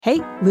Hey,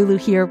 Lulu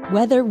here.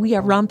 Whether we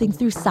are romping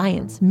through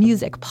science,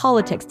 music,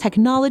 politics,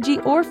 technology,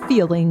 or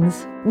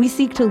feelings, we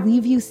seek to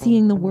leave you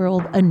seeing the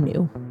world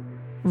anew.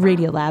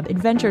 Radiolab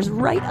adventures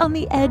right on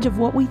the edge of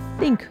what we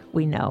think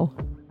we know,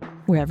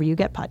 wherever you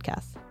get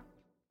podcasts.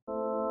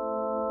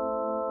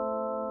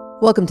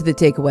 Welcome to The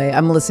Takeaway.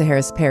 I'm Melissa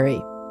Harris Perry.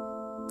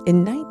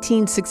 In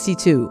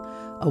 1962,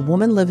 a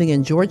woman living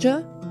in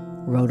Georgia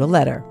wrote a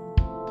letter.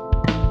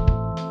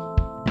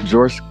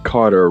 Joyce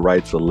Carter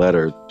writes a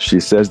letter. She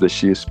says that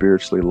she is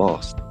spiritually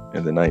lost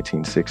in the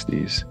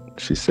 1960s.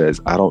 She says,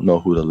 I don't know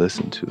who to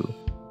listen to.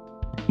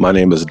 My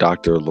name is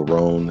Dr.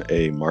 Lerone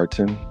A.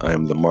 Martin. I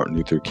am the Martin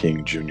Luther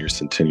King Jr.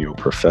 Centennial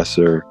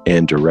Professor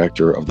and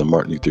Director of the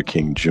Martin Luther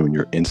King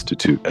Jr.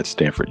 Institute at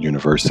Stanford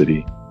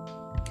University.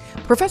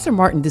 Professor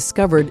Martin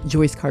discovered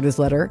Joyce Carter's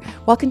letter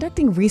while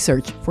conducting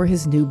research for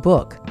his new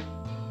book.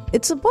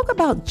 It's a book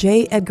about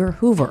J. Edgar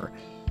Hoover,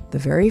 the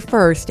very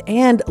first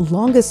and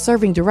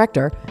longest-serving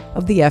director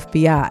of the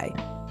FBI.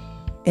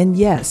 And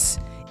yes,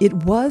 it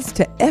was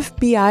to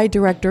FBI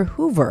Director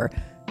Hoover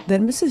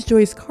that Mrs.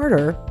 Joyce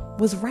Carter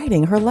was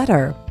writing her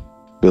letter.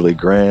 Billy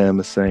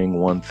Graham is saying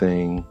one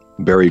thing.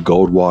 Barry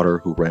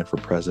Goldwater, who ran for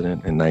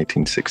president in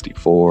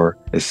 1964,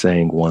 is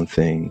saying one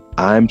thing.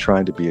 I'm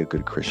trying to be a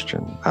good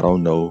Christian. I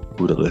don't know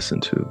who to listen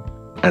to.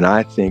 And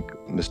I think,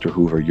 Mr.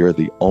 Hoover, you're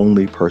the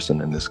only person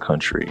in this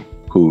country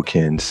who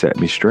can set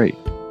me straight.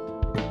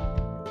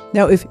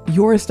 Now, if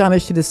you're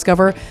astonished to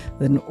discover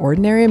that an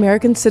ordinary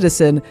American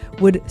citizen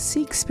would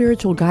seek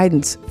spiritual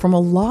guidance from a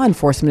law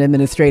enforcement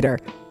administrator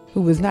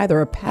who was neither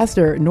a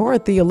pastor nor a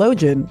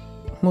theologian,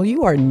 well,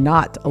 you are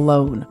not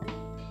alone.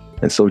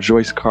 And so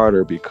Joyce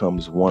Carter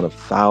becomes one of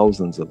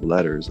thousands of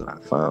letters that I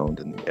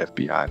found in the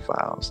FBI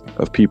files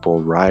of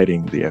people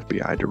writing the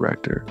FBI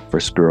director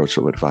for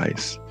spiritual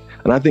advice.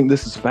 And I think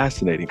this is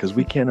fascinating because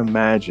we can't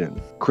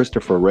imagine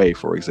Christopher Wray,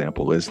 for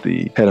example, is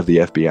the head of the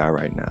FBI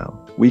right now.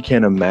 We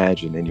can't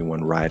imagine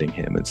anyone writing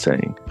him and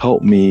saying,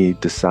 help me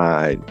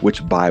decide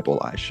which Bible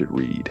I should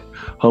read.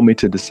 Help me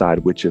to decide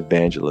which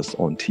evangelist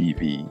on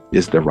TV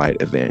is the right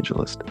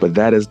evangelist. But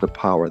that is the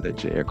power that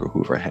J. Edgar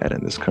Hoover had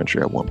in this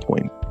country at one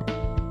point.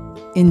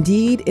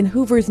 Indeed, in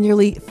Hoover's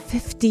nearly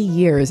 50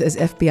 years as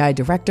FBI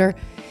director,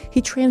 he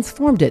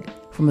transformed it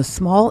from a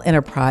small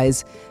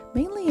enterprise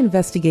mainly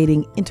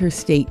investigating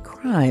interstate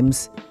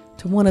crimes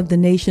to one of the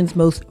nation's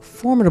most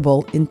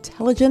formidable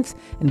intelligence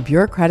and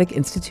bureaucratic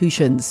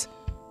institutions.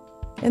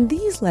 And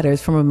these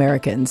letters from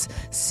Americans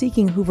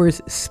seeking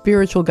Hoover's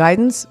spiritual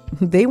guidance,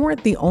 they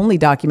weren't the only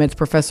documents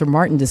Professor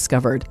Martin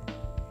discovered.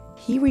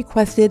 He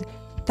requested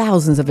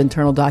thousands of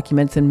internal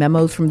documents and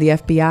memos from the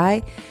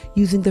FBI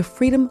using the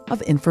Freedom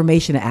of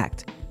Information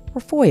Act,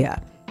 or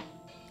FOIA.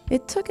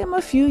 It took him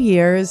a few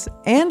years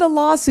and a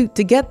lawsuit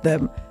to get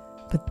them,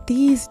 but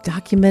these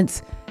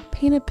documents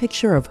paint a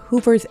picture of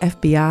Hoover's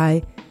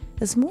FBI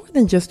as more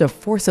than just a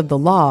force of the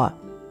law.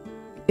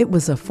 It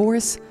was a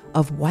force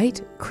of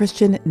white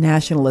Christian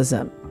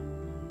nationalism.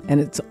 And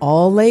it's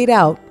all laid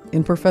out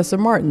in Professor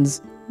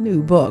Martin's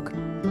new book.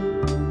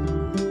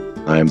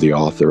 I am the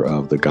author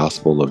of The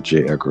Gospel of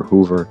J. Edgar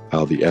Hoover,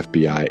 How the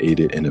FBI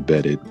Aided and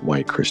Abetted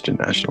White Christian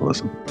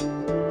Nationalism.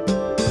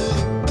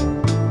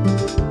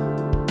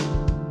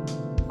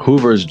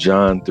 Hoover's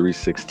John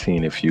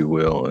 3:16, if you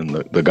will, and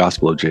the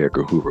Gospel of J.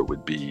 Edgar Hoover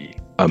would be,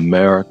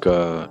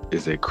 America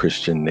is a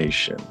Christian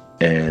nation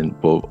and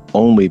will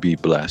only be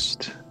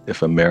blessed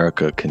if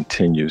America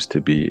continues to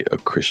be a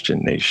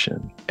Christian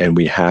nation. And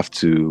we have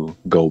to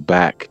go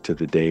back to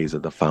the days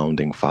of the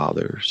founding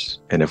fathers.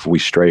 And if we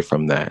stray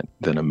from that,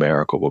 then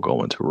America will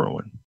go into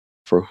ruin.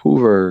 For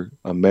Hoover,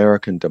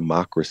 American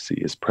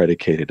democracy is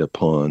predicated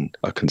upon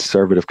a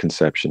conservative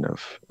conception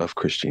of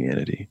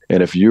Christianity.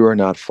 And if you are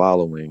not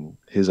following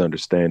his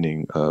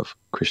understanding of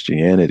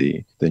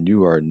Christianity, then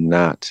you are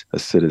not a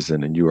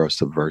citizen and you are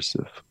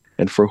subversive.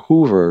 And for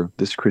Hoover,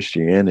 this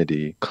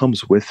Christianity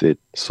comes with it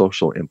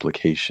social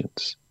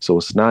implications. So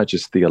it's not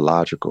just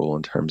theological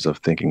in terms of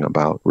thinking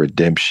about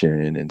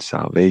redemption and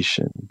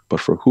salvation, but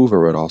for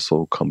Hoover, it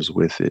also comes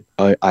with it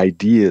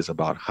ideas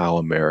about how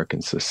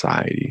American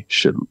society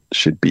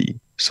should be.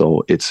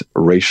 So it's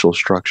racial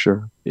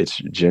structure, it's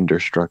gender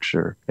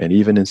structure, and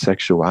even in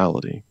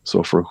sexuality.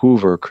 So for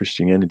Hoover,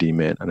 Christianity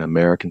meant an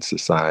American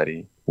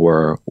society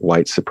where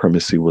white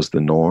supremacy was the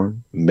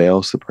norm,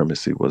 male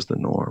supremacy was the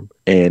norm,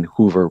 and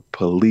Hoover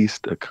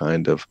policed a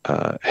kind of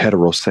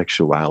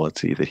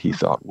heterosexuality that he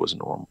thought was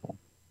normal.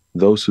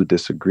 Those who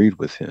disagreed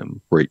with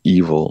him were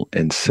evil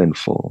and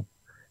sinful,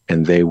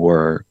 and they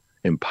were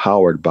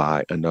empowered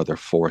by another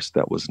force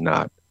that was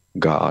not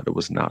God, it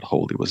was not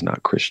holy, it was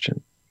not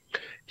Christian.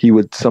 He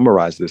would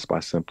summarize this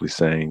by simply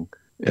saying,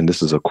 and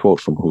this is a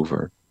quote from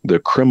Hoover, the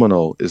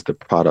criminal is the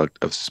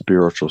product of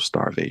spiritual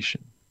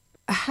starvation.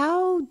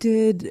 How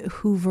did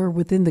Hoover,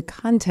 within the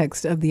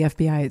context of the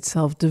FBI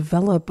itself,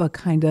 develop a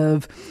kind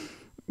of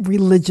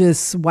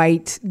religious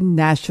white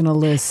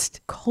nationalist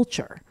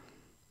culture?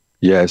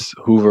 Yes,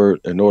 Hoover,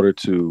 in order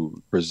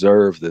to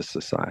preserve this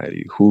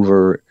society,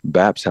 Hoover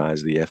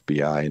baptized the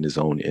FBI in his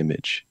own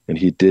image. And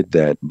he did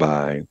that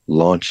by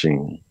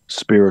launching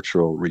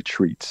spiritual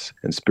retreats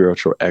and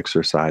spiritual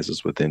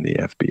exercises within the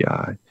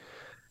FBI.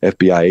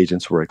 FBI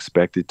agents were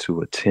expected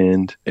to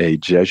attend a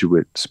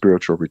Jesuit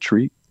spiritual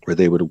retreat where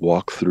they would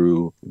walk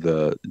through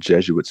the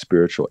Jesuit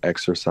spiritual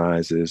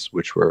exercises,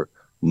 which were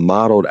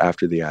modeled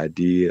after the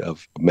idea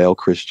of male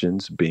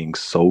Christians being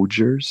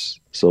soldiers.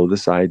 So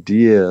this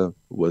idea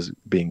was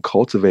being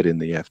cultivated in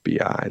the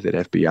FBI,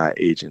 that FBI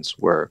agents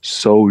were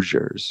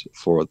soldiers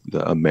for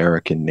the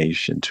American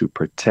nation to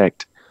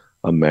protect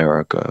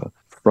America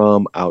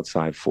from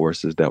outside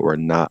forces that were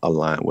not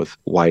aligned with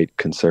white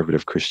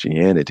conservative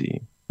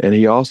Christianity. And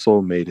he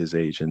also made his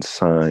agents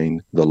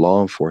sign the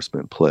law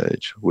enforcement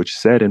pledge, which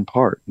said in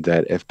part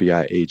that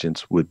FBI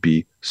agents would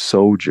be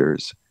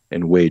soldiers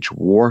and wage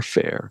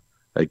warfare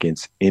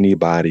against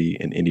anybody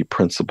and any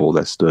principle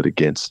that stood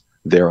against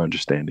their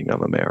understanding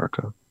of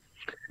America.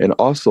 And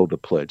also the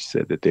pledge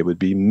said that they would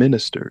be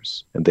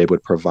ministers and they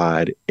would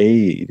provide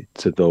aid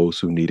to those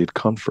who needed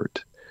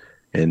comfort.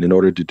 And in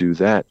order to do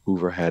that,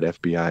 Hoover had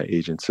FBI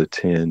agents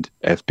attend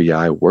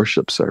FBI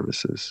worship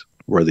services,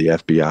 where the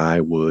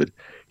FBI would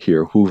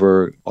hear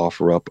Hoover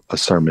offer up a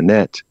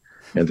sermonette,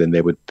 and then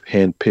they would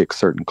handpick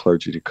certain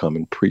clergy to come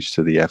and preach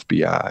to the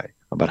FBI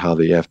about how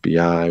the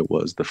FBI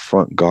was the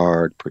front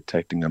guard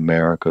protecting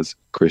America's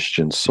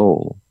Christian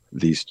soul.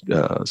 These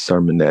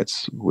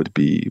sermonettes would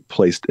be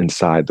placed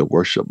inside the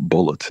worship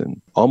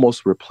bulletin,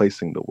 almost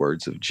replacing the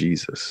words of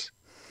Jesus.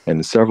 And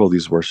in several of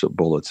these worship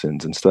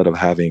bulletins, instead of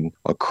having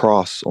a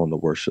cross on the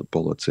worship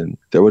bulletin,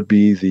 there would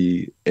be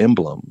the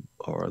emblem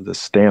or the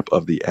stamp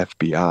of the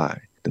FBI.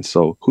 And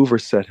so Hoover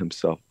set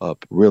himself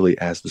up really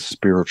as the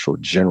spiritual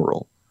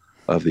general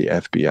of the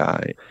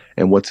FBI.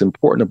 And what's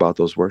important about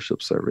those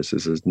worship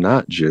services is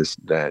not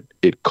just that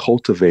it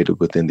cultivated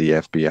within the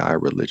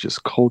FBI religious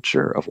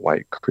culture of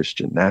white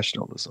Christian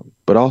nationalism,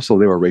 but also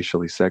they were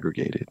racially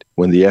segregated.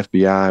 When the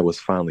FBI was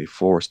finally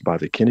forced by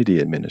the Kennedy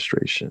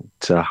administration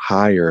to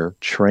hire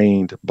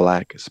trained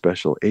Black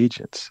special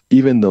agents,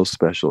 even those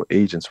special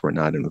agents were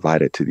not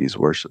invited to these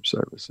worship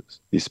services.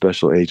 These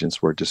special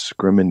agents were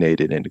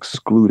discriminated and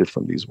excluded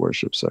from these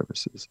worship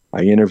services.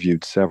 I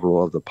interviewed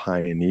several of the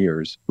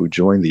pioneers who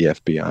joined the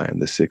FBI in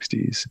the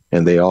 60s,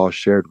 and they all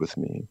shared with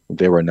me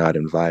they were not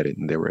invited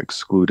and they were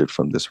excluded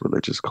from this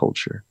religious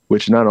culture,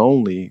 which not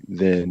only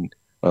then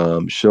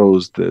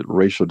shows the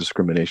racial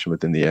discrimination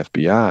within the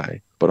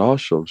FBI, but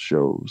also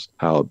shows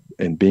how,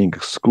 in being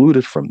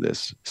excluded from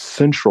this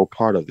central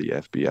part of the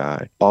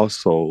FBI,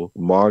 also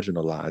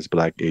marginalized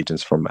Black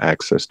agents from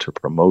access to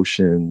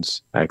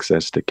promotions,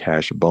 access to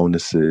cash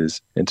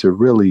bonuses, and to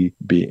really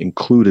be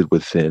included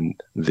within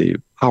the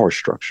power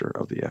structure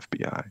of the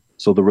FBI.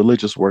 So the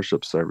religious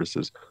worship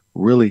services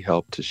really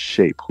helped to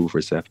shape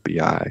Hoover's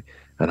FBI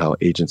and how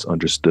agents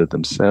understood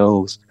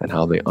themselves and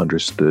how they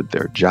understood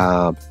their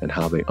job and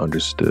how they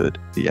understood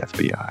the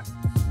FBI.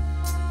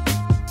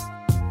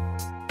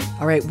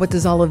 All right, what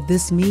does all of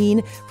this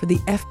mean for the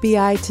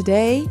FBI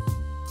today?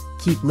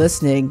 Keep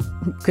listening,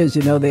 because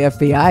you know the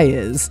FBI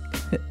is.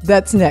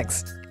 That's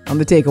next on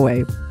The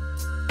Takeaway.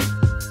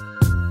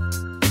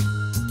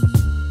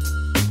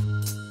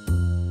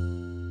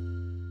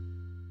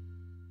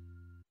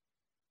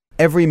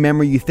 Every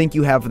memory you think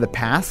you have of the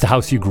past, the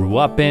house you grew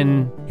up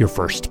in, your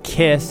first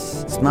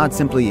kiss. It's not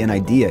simply an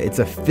idea. It's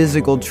a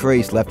physical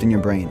trace left in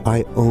your brain.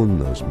 I own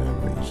those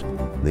memories.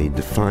 They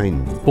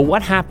define me. But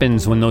what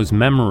happens when those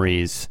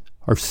memories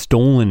are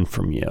stolen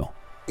from you?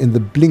 In the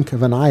blink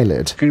of an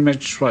eyelid. Can you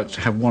imagine what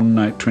to have one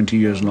night 20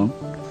 years long?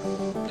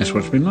 That's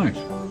what it's been like.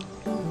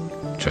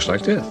 Just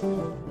like death.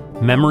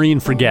 Memory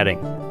and Forgetting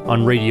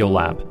on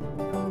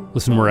Radiolab.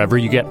 Listen wherever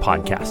you get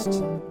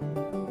podcasts.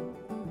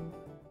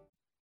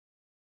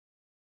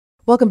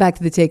 Welcome back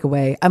to The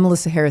Takeaway. I'm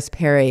Melissa Harris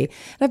Perry, and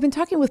I've been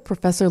talking with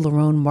Professor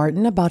Lerone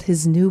Martin about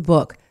his new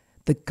book,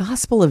 The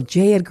Gospel of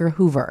J. Edgar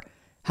Hoover,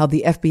 How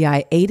the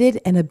FBI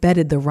Aided and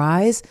Abetted the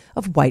Rise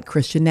of White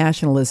Christian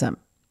Nationalism.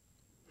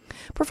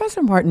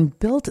 Professor Martin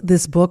built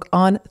this book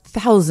on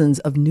thousands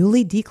of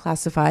newly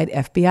declassified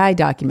FBI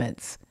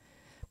documents.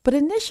 But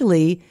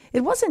initially,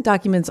 it wasn't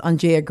documents on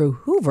J. Edgar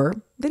Hoover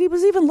that he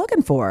was even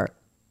looking for.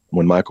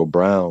 When Michael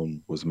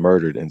Brown was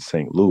murdered in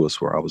St. Louis,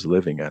 where I was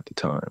living at the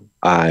time,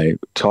 I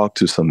talked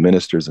to some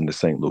ministers in the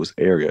St. Louis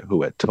area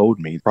who had told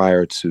me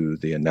prior to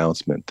the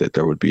announcement that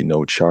there would be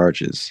no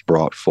charges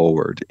brought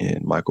forward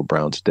in Michael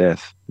Brown's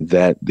death,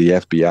 that the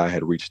FBI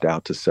had reached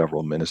out to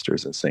several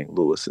ministers in St.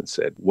 Louis and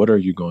said, what are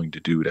you going to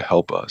do to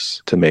help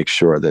us to make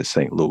sure that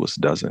St. Louis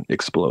doesn't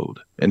explode?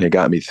 And it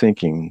got me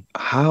thinking,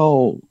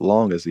 how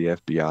long has the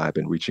FBI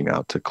been reaching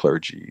out to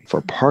clergy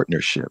for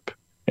partnership?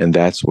 And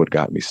that's what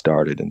got me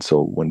started. And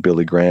so when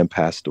Billy Graham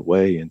passed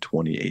away in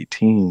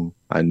 2018,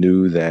 I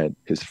knew that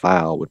his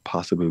file would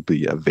possibly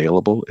be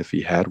available if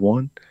he had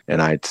one.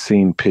 And I'd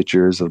seen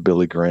pictures of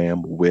Billy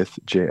Graham with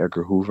J.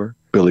 Edgar Hoover.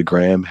 Billy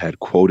Graham had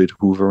quoted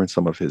Hoover in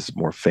some of his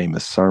more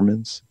famous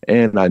sermons.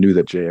 And I knew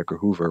that J. Edgar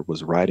Hoover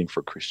was writing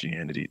for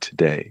Christianity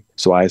Today.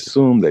 So I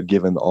assumed that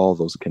given all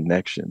those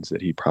connections,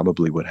 that he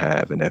probably would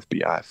have an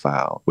FBI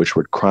file, which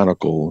would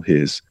chronicle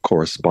his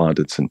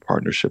correspondence and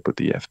partnership with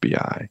the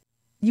FBI.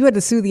 You had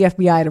to sue the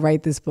FBI to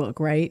write this book,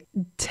 right?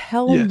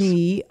 Tell Yes.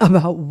 me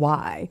about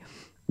why.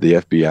 The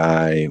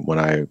FBI, when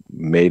I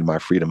made my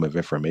Freedom of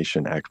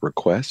Information Act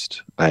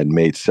request, I had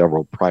made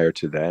several prior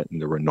to that, and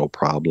there were no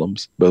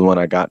problems. But when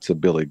I got to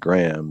Billy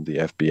Graham, the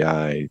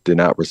FBI did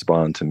not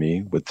respond to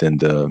me within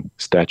the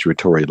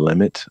statutory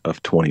limit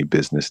of 20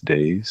 business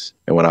days.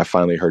 And when I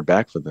finally heard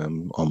back from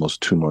them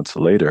almost 2 months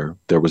later,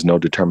 there was no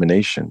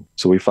determination.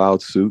 So we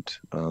filed suit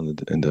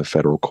in the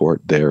federal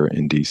court there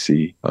in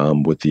D.C.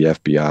 With the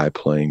FBI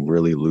playing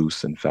really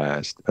loose and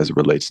fast as it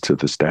relates to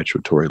the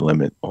statutory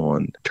limit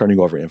on turning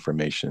over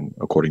information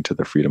according to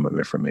the Freedom of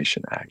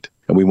Information Act.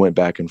 And we went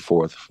back and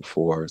forth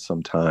for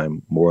some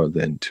time, more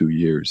than 2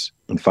 years.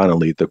 And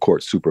finally, the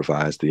court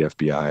supervised the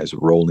FBI's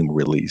rolling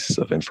release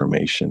of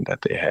information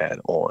that they had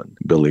on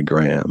Billy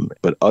Graham.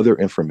 But other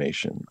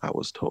information, I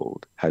was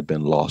told, had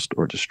been lost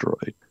or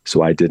destroyed.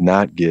 So I did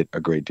not get a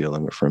great deal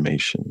of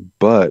information,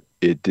 but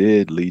it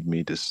did lead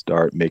me to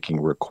start making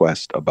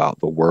requests about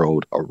the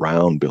world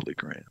around Billy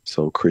Graham.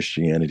 So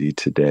Christianity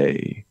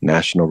Today,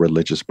 National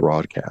Religious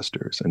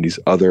Broadcasters, and these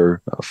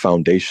other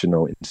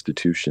foundational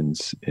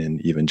institutions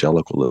in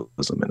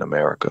evangelicalism in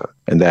America.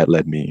 And that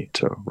led me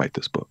to write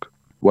this book.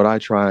 What I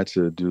tried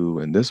to do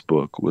in this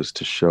book was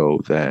to show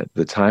that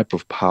the type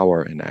of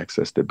power and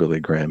access that Billy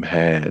Graham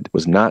had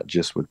was not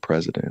just with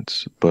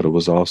presidents, but it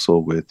was also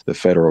with the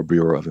Federal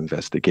Bureau of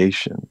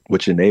Investigation,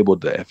 which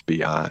enabled the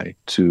FBI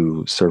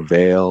to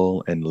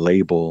surveil and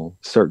label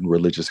certain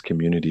religious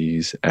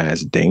communities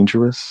as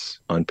dangerous,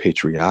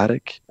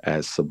 unpatriotic,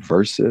 as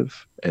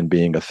subversive, and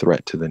being a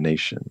threat to the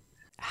nation.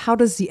 How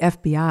does the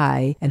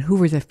FBI and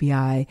Hoover's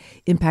FBI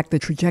impact the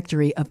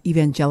trajectory of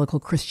evangelical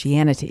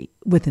Christianity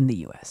within the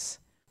U.S.?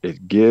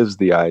 It gives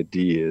the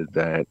idea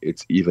that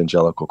it's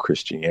evangelical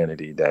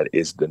Christianity that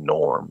is the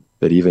norm,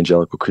 that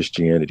evangelical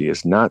Christianity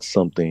is not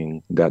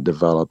something that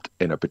developed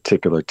in a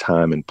particular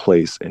time and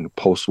place in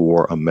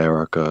post-war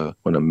America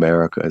when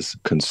America is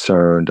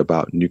concerned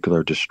about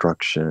nuclear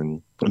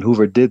destruction. And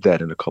Hoover did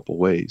that in a couple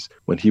ways.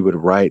 When he would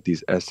write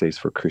these essays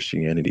for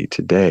Christianity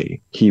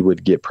Today, he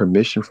would get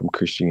permission from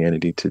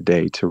Christianity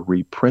Today to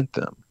reprint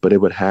them, but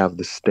it would have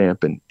the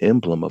stamp and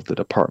emblem of the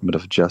Department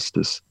of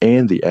Justice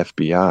and the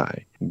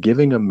FBI,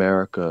 giving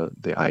America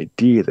the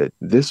idea that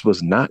this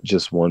was not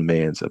just one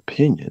man's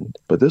opinion,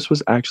 but this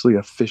was actually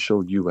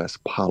official U.S.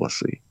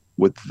 policy.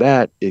 With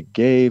that, it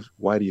gave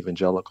white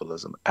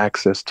evangelicalism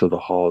access to the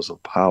halls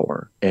of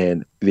power.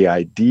 And the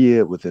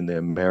idea within the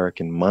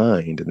American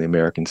mind and the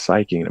American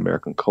psyche and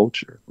American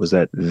culture was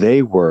that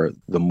they were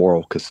the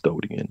moral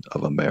custodian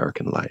of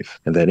American life,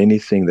 and that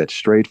anything that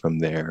strayed from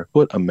there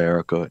put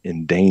America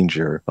in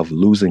danger of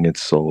losing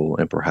its soul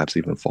and perhaps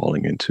even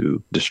falling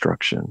into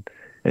destruction.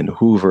 And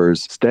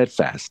Hoover's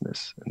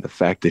steadfastness and the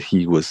fact that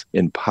he was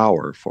in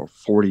power for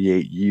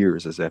 48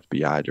 years as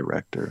FBI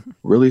director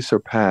really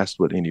surpassed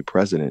what any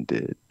president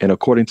did. And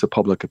according to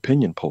public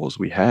opinion polls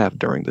we have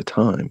during the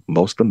time,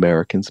 most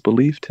Americans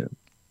believed him.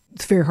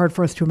 It's very hard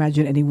for us to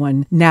imagine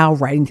anyone now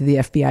writing to the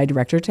FBI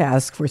director to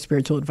ask for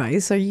spiritual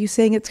advice. Are you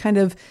saying it's kind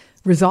of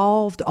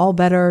resolved, all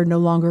better, no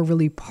longer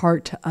really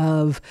part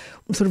of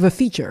sort of a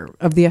feature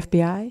of the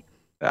FBI?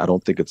 I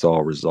don't think it's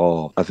all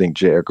resolved. I think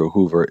J. Edgar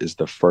Hoover is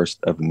the first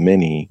of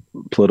many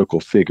political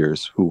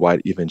figures who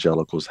white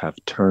evangelicals have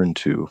turned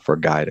to for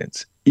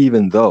guidance,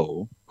 even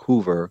though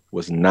Hoover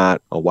was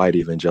not a white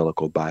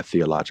evangelical by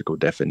theological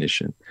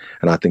definition.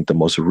 And I think the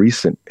most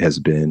recent has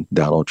been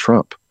Donald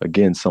Trump.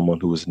 Again, someone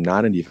who is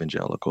not an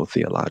evangelical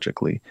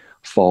theologically,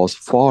 falls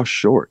far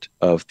short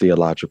of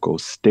theological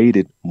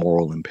stated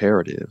moral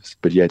imperatives,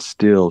 but yet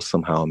still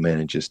somehow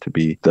manages to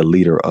be the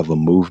leader of a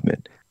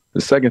movement. The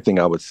second thing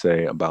I would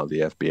say about the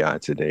FBI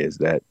today is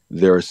that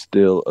there's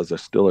still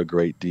a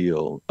great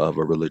deal of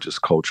a religious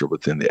culture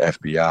within the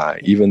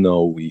FBI, even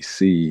though we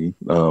see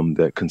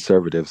that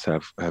conservatives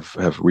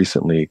have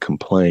recently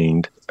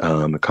complained.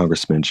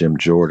 Congressman Jim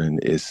Jordan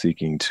is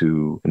seeking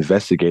to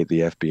investigate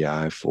the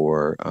FBI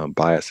for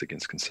bias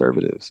against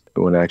conservatives.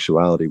 But in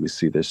actuality, we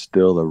see there's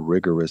still a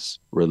rigorous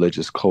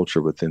religious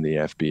culture within the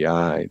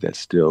FBI that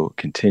still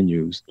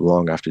continues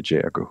long after J.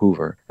 Edgar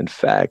Hoover. In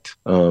fact,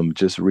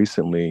 just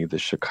recently, the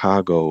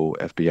Chicago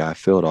FBI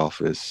field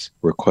office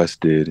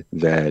requested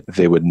that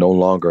they would no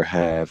longer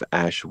have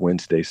Ash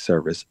Wednesday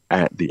service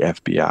at the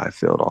FBI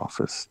field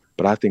office.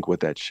 But I think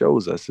what that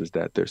shows us is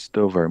that there's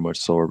still very much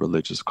so a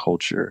religious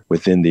culture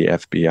within the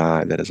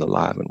FBI that is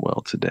alive and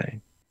well today.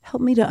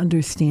 Help me to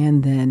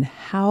understand then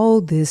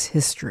how this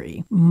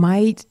history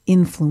might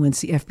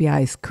influence the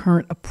FBI's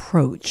current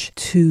approach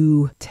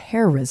to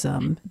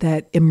terrorism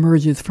that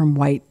emerges from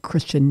white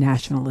Christian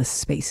nationalist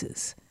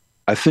spaces.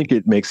 I think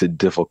it makes it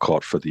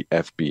difficult for the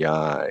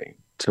FBI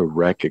to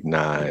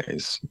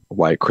recognize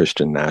white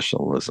Christian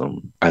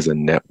nationalism as a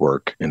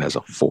network and as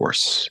a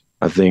force.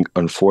 I think,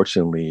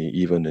 unfortunately,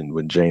 even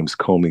with James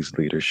Comey's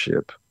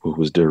leadership, who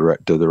was the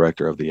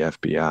director of the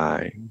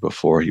FBI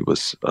before he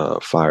was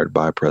fired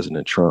by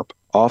President Trump,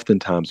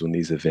 oftentimes when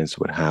these events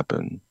would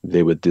happen,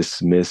 they would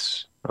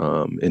dismiss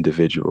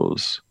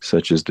individuals,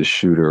 such as the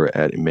shooter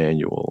at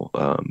Emmanuel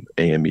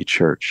AME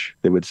Church.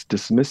 They would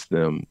dismiss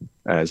them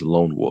as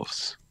lone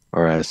wolves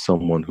or as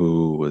someone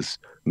who was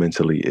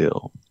mentally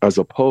ill, as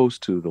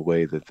opposed to the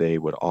way that they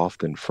would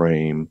often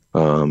frame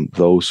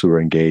those who were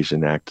engaged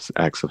in acts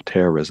of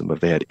terrorism. If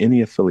they had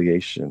any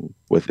affiliation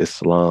with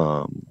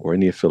Islam or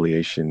any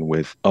affiliation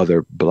with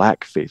other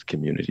Black faith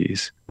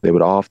communities, they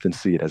would often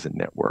see it as a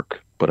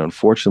network. But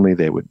unfortunately,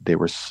 they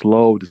were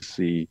slow to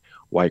see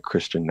white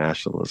Christian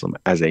nationalism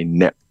as a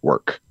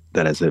network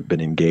that has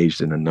been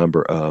engaged in a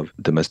number of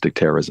domestic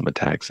terrorism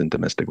attacks and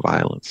domestic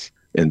violence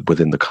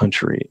within the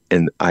country.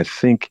 And I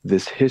think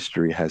this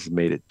history has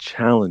made it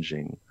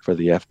challenging for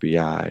the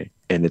FBI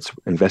and its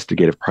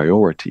investigative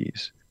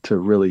priorities to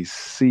really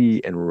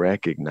see and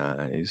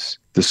recognize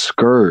the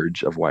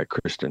scourge of white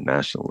Christian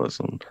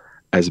nationalism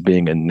as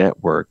being a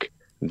network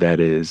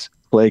that is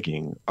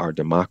plaguing our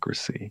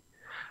democracy.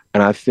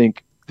 And I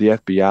think the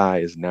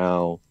FBI is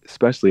now,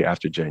 especially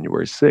after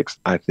January 6th,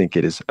 I think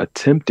it is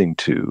attempting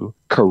to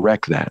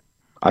correct that.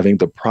 I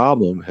think the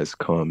problem has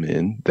come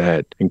in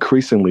that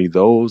increasingly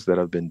those that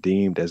have been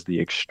deemed as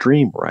the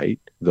extreme right,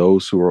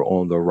 those who are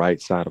on the right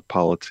side of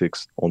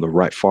politics, on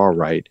the far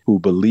right, who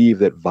believe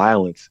that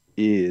violence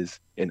is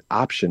an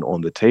option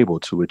on the table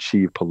to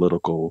achieve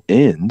political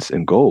ends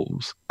and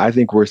goals. I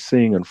think we're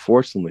seeing,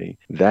 unfortunately,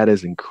 that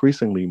is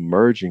increasingly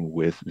merging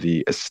with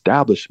the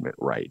establishment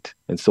right.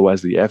 And so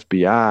as the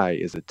FBI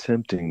is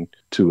attempting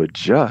to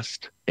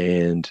adjust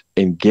and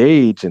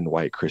engage in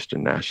white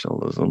Christian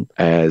nationalism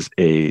as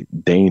a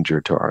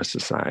danger to our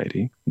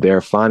society,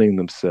 they're finding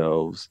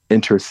themselves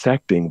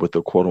intersecting with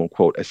the quote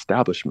unquote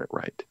establishment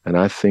right. And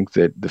I think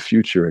that the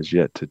future is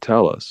yet to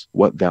tell us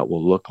what that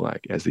will look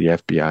like as the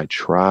FBI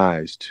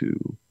tries to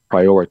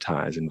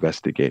prioritize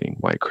investigating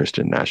white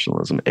Christian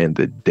nationalism and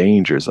the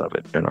dangers of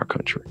it in our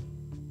country.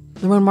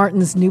 Lerone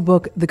Martin's new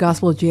book, The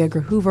Gospel of J. Edgar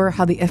Hoover,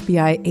 How the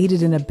FBI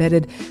Aided and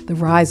Abetted the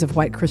Rise of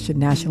White Christian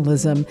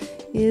Nationalism,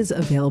 is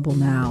available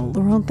now.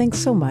 Lerone, thanks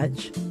so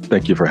much.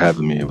 Thank you for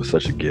having me. It was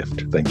such a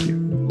gift. Thank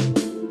you.